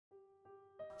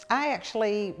I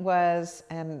actually was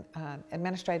an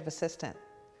administrative assistant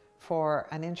for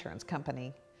an insurance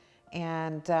company,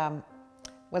 and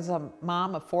was a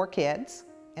mom of 4 kids.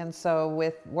 And so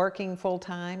with working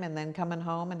full-time and then coming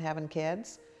home and having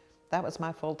kids, that was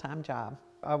my full-time job.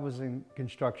 I was in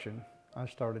construction. I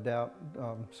started out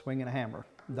swinging a hammer,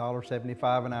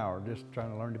 $1.75 an hour, just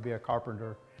trying to learn to be a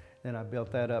carpenter. Then I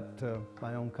built that up to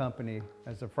my own company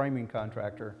as a framing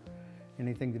contractor.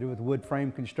 Anything to do with wood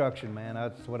frame construction, man,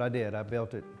 that's what I did. I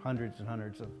built it hundreds and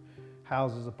hundreds of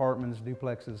houses, apartments,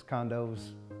 duplexes,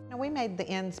 condos. We made the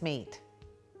ends meet,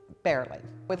 barely.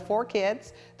 With 4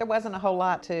 kids, there wasn't a whole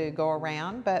lot to go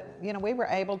around, but we were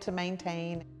able to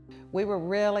maintain. We were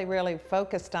really, really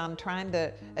focused on trying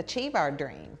to achieve our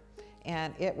dream,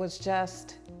 and it was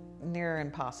just near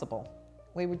impossible.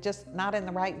 We were just not in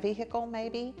the right vehicle,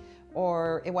 maybe,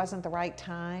 or it wasn't the right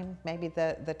time. Maybe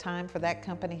the time for that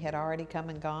company had already come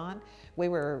and gone. We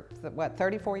were, what,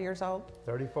 34 years old?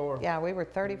 34. Yeah, we were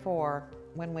 34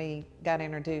 when we got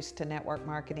introduced to network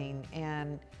marketing,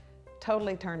 and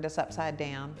totally turned us upside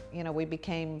down. We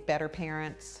became better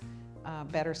parents,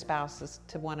 better spouses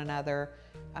to one another.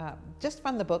 Just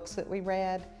from the books that we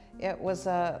read, it was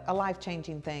a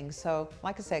life-changing thing. So,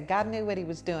 like I said, God knew what He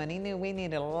was doing. He knew we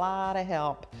needed a lot of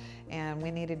help, and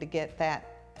we needed to get that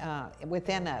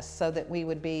within us so that we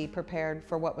would be prepared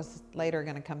for what was later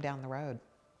going to come down the road.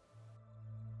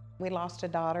 We lost a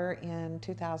daughter in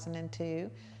 2002,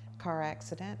 car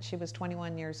accident. She was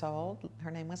 21 years old. Her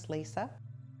name was Lisa.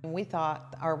 We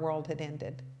thought our world had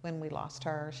ended when we lost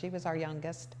her. She was our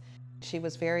youngest. She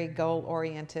was very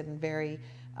goal-oriented and very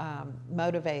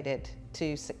motivated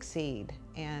to succeed,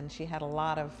 and she had a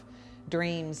lot of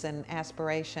dreams and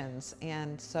aspirations,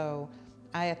 and so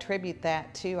I attribute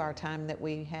that to our time that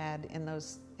we had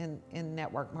in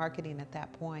network marketing at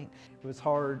that point. It was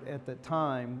hard at the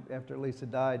time, after Lisa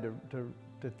died,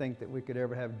 to think that we could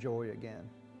ever have joy again.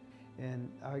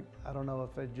 And I don't know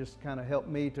if it just kind of helped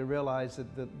me to realize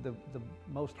that the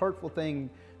most hurtful thing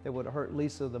that would have hurt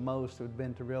Lisa the most would have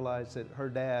been to realize that her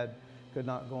dad could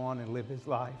not go on and live his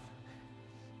life.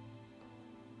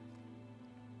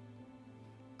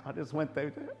 I just went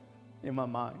through that in my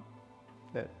mind,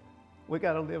 that we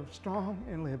got to live strong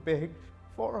and live big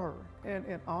for her and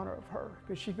in honor of her,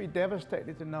 because she'd be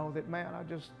devastated to know that, man, I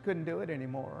just couldn't do it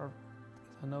anymore.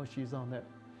 I know she's on that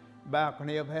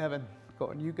balcony of heaven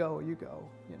going, you go, you go.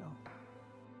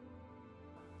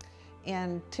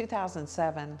 In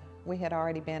 2007, we had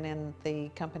already been in the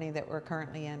company that we're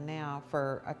currently in now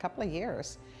for a couple of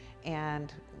years,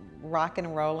 and rocking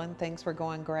and rolling, things were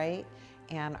going great,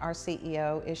 and our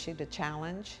CEO issued a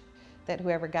challenge that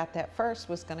whoever got that first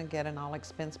was going to get an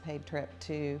all-expense-paid trip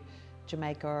to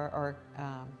Jamaica or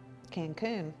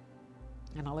Cancun.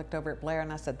 And I looked over at Blair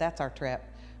and I said, that's our trip.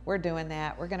 We're doing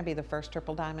that. We're going to be the first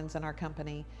triple diamonds in our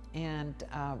company. And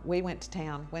we went to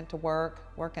town, went to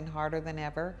work, working harder than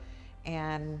ever.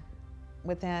 And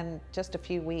within just a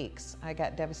few weeks, I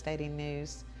got devastating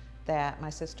news that my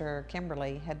sister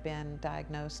Kimberly had been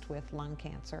diagnosed with lung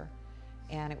cancer.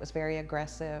 And it was very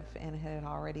aggressive and it had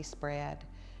already spread.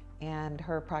 And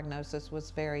her prognosis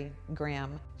was very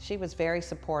grim. She was very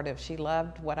supportive. She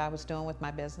loved what I was doing with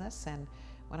my business. And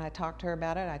when I talked to her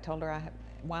about it, I told her I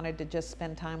wanted to just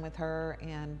spend time with her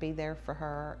and be there for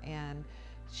her. And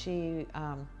she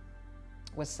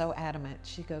was so adamant.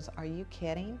 She goes, are you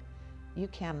kidding? You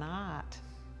cannot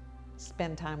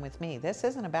spend time with me. This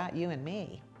isn't about you and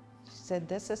me. She said,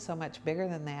 this is so much bigger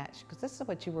than that. She goes, this is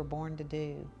what you were born to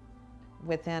do.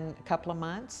 Within a couple of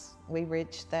months, we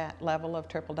reached that level of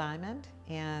triple diamond,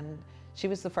 and she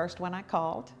was the first one I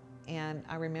called. And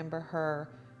I remember her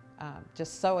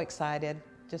just so excited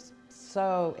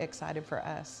for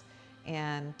us.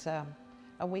 And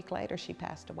a week later, she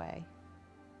passed away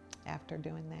after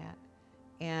doing that.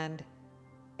 And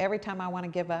every time I want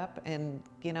to give up and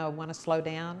want to slow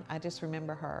down, I just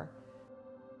remember her.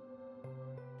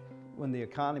 When the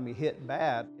economy hit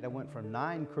bad, I went from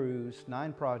 9 crews,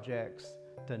 9 projects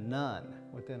to none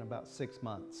within about 6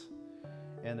 months.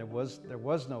 And there was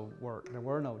no work, there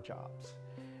were no jobs.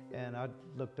 And I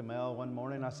looked at Mel one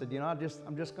morning and I said, I'm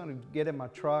just gonna get in my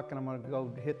truck and I'm gonna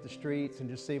go hit the streets and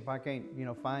just see if I can't,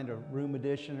 find a room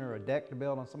addition or a deck to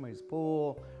build on somebody's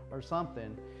pool or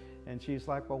something. And she's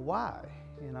like, well, why?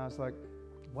 And I was like,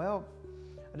 well,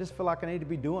 I just feel like I need to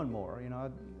be doing more.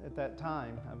 At that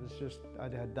time, I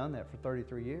had done that for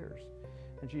 33 years.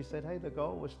 And she said, hey, the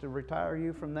goal was to retire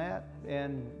you from that,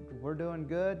 and we're doing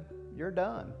good. You're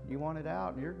done. You want it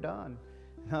out, you're done.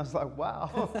 And I was like,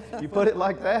 wow, you put it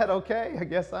like that, okay, I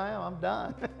guess I am, I'm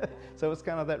done. So it's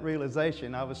kind of that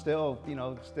realization. I was still, you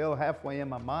know, still halfway in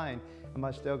my mind, am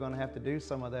I still gonna have to do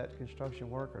some of that construction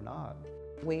work or not?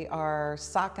 We are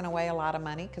socking away a lot of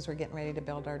money because we're getting ready to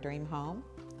build our dream home,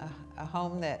 a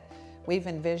home that we've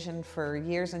envisioned for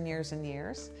years and years and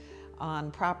years,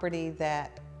 on property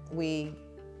that we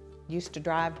used to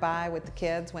drive by with the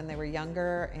kids when they were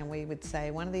younger, and we would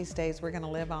say, one of these days we're going to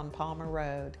live on Palmer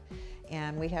Road.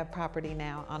 And we have property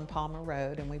now on Palmer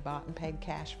Road, and we bought and paid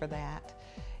cash for that.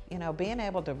 You know, being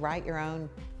able to write your own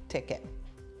ticket,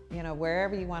 you know,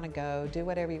 wherever you want to go, do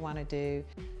whatever you want to do.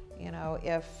 You know,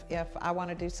 if I want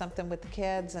to do something with the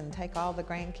kids and take all the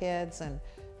grandkids and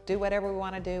do whatever we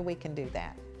want to do, we can do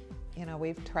that. You know,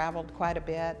 we've traveled quite a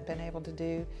bit, been able to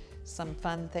do some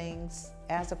fun things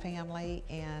as a family,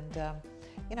 and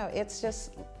you know, it's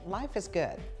just, life is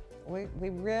good. We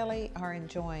really are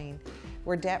enjoying.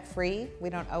 We're debt-free. We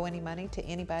don't owe any money to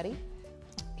anybody.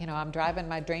 You know, I'm driving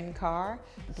my dream car.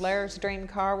 Blair's dream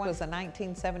car was a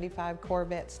 1975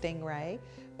 Corvette Stingray.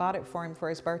 Bought it for him for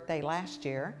his birthday last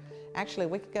year. Actually, a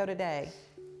week ago today,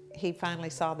 he finally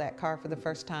saw that car for the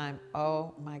first time.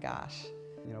 Oh my gosh.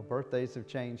 You know, birthdays have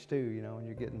changed too, you know, and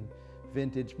you're getting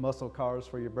vintage muscle cars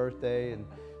for your birthday, and,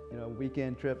 you know,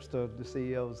 weekend trips to the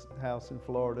CEO's house in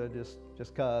Florida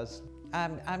just cause.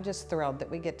 I'm just thrilled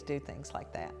that we get to do things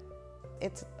like that.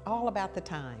 It's all about the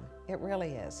time. It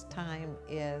really is. Time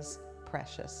is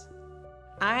precious.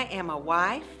 I am a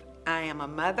wife, I am a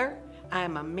mother, I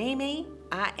am a Mimi,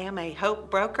 I am a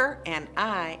hope broker, and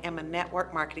I am a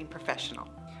network marketing professional.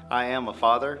 I am a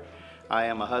father, I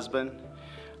am a husband,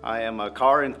 I am a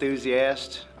car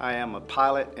enthusiast, I am a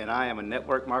pilot, and I am a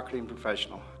network marketing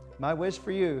professional. My wish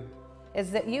for you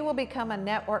is that you will become a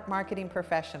network marketing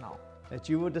professional. that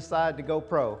you will decide to go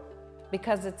pro.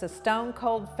 Because it's a stone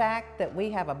cold fact that we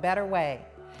have a better way.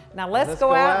 Now let's go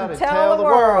go out and tell the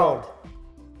world.